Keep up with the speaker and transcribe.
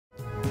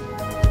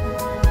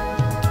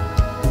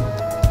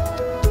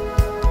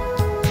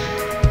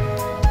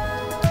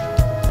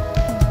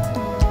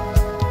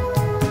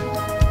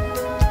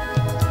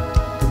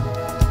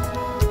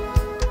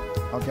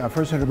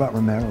first heard about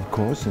Romero, of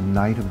course, in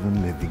Night of the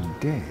Living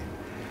Dead.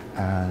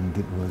 And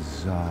it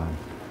was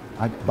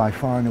by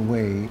far and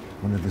away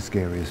one of the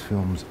scariest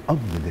films of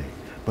the day.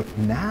 But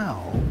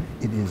now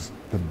it is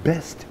the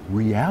best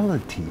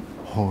reality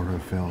horror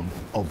film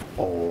of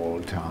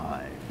all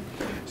time.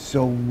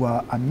 So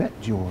I met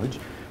George.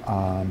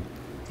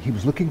 He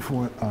was looking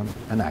for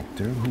an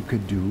actor who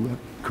could do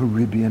a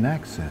Caribbean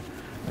accent.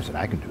 I said,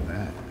 I can do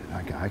that.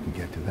 I can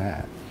get to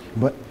that.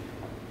 But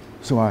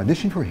so I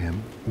auditioned for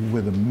him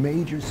with a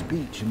major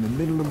speech in the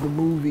middle of the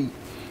movie.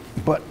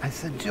 But I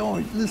said,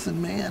 George,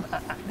 listen, man,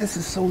 this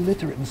is so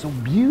literate and so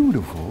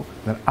beautiful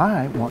that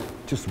I want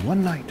just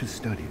one night to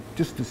study it,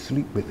 just to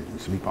sleep with it and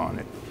sleep on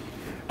it.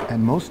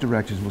 And most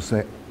directors will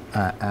say,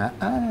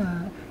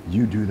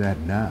 you do that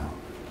now.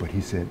 But he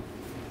said,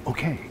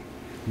 okay,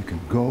 you can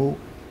go,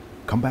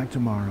 come back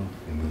tomorrow,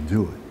 and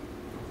we'll do it.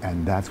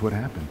 And that's what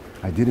happened.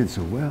 I did it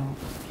so well,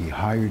 he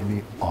hired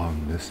me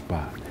on the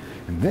spot.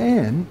 And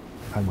then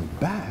I went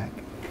back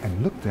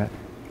and looked at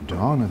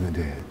Dawn of the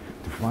Dead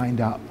to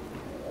find out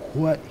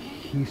what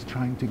he's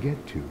trying to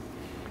get to.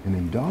 And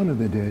in Dawn of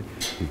the Dead,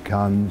 he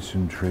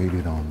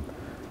concentrated on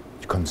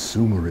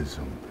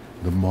consumerism,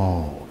 the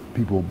mall,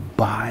 people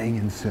buying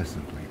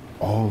incessantly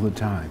all the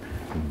time.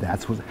 And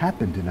that's what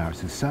happened in our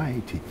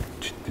society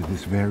to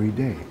this very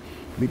day.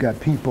 We got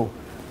people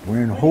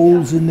wearing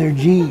holes in their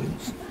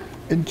jeans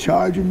and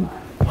charging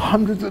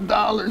hundreds of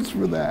dollars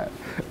for that.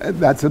 And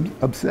that's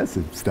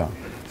obsessive stuff.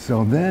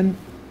 So then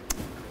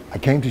I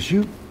came to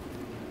shoot.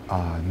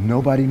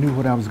 Nobody knew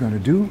what I was going to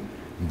do.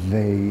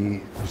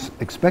 They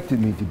expected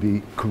me to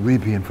be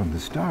Caribbean from the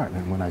start.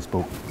 And when I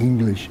spoke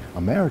English,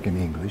 American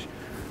English,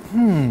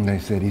 they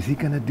said, is he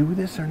going to do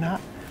this or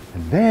not?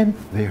 And then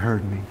they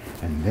heard me.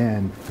 And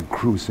then the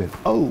crew said,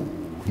 oh,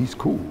 he's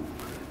cool.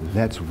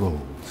 Let's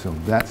roll. So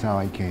that's how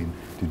I came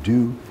to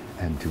do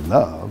and to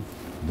love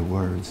the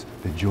words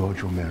that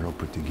George Romero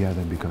put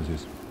together, because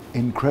there's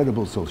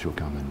incredible social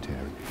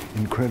commentary,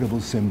 incredible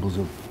symbols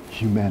of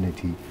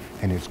humanity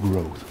and its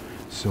growth.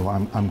 So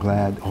I'm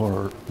glad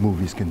horror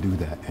movies can do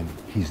that, and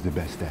he's the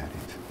best at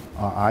it.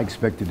 I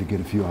expected to get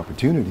a few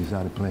opportunities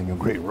out of playing a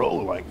great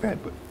role like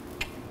that, but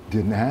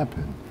didn't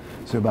happen.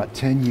 So about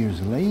 10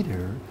 years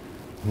later,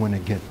 when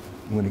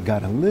it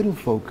got a little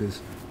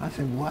focus, I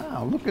said,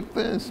 wow, look at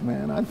this,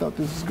 man. I thought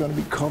this was gonna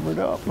be covered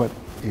up, but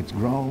it's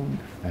grown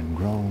and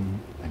grown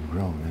and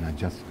grown, and I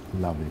just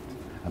love it.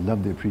 I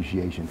love the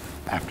appreciation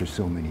after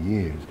so many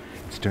years.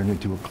 It's turned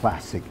into a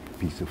classic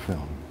piece of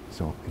film.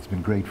 So it's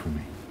been great for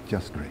me,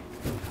 just great.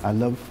 I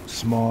love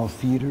small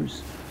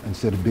theaters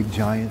instead of big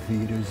giant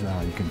theaters.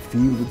 You can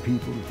feel the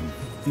people, you can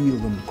feel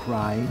them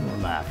crying or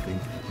laughing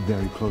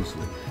very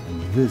closely.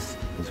 And this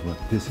is what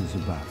this is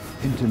about.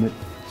 Intimate,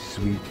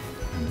 sweet,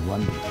 and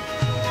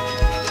wonderful.